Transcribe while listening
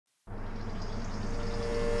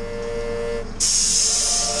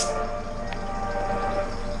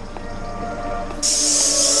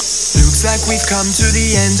Looks like we've come to the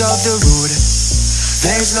end of the road.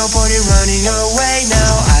 There's no point in running away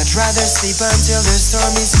now. I'd rather sleep until the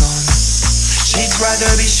storm is gone. She'd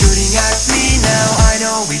rather be shooting at me now. I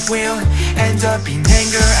know it will end up in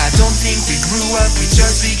anger. I don't think we grew up, we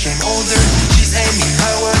just became older. She's aiming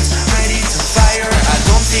her words, ready to fire. I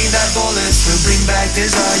don't think that bullets will bring back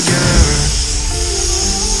desire.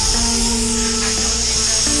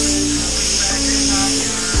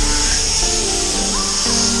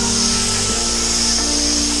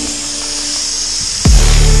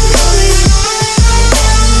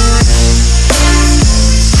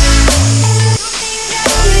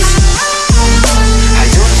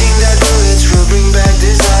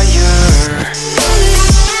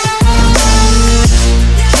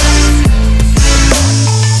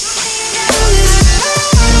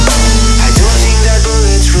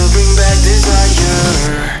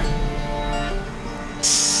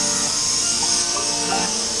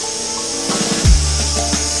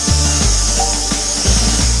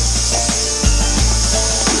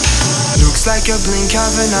 Like a blink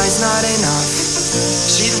of an eye's not enough.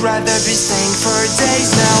 She'd rather be staying for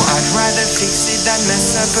days now. I'd rather fix it than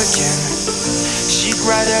mess up again. She'd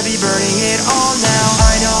rather be burning it all now.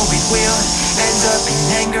 I know it will end up in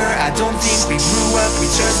anger. I don't think we grew up,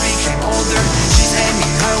 we just became older. She's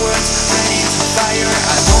aiming her words, ready to fire.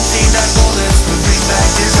 I don't think that bullets will bring back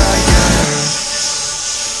desire.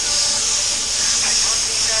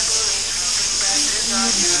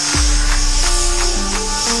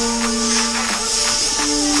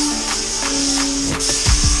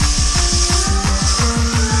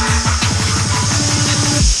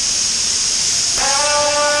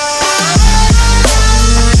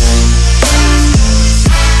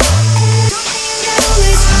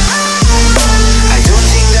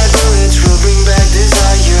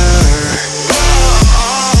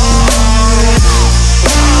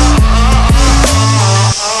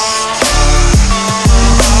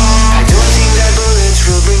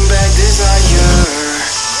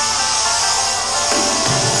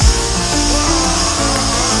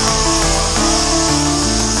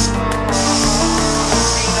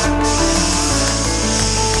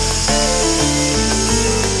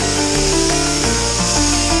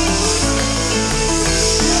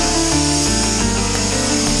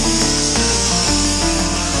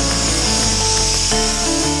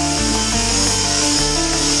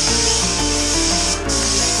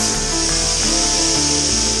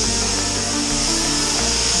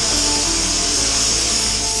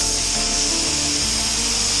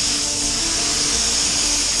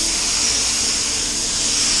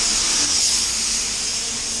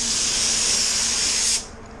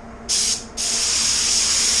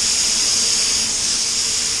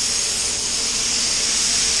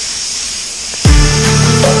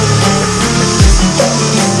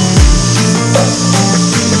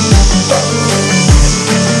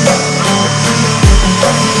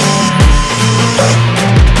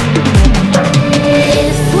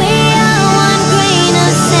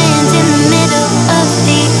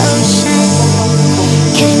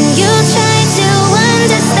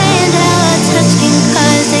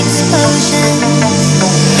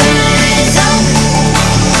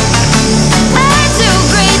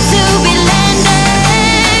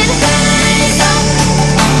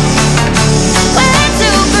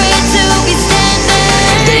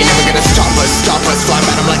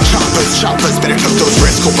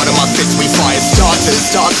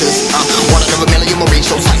 One out of a million will reach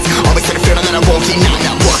those heights. Always had a feeling that I won't deny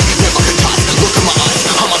that work. Never could toss. Look in my eyes,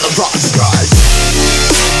 I'm on the rock skies.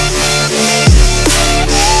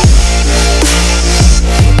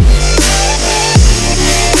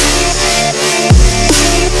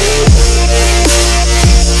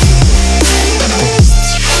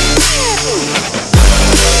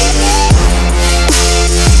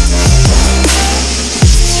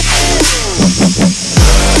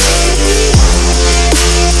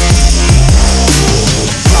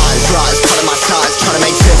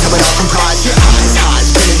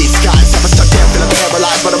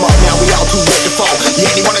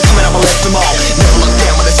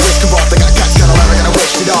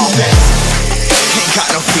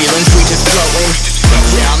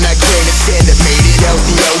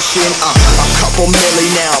 A couple milli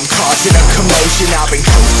now, I'm causing a commotion. I've been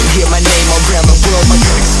coasting, hear my name around the world like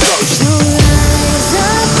an explosion. Rise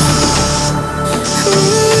up,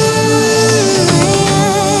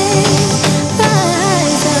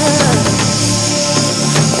 rise up.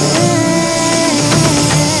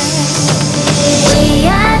 We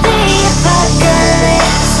are the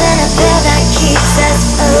apocalypse, and a bell that keeps us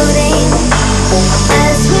floating.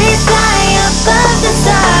 As we fly above the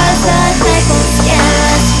stars, the night won't scare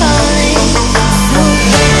us falling.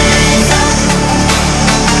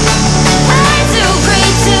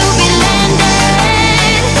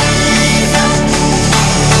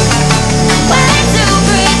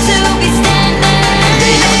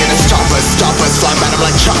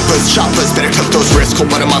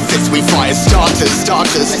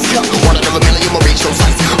 doctors. One out of a million will reach those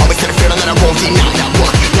heights. Always had a feeling that I won't deny that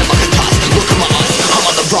work. Never could toss. Look in my eyes, I'm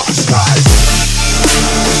on the rock side.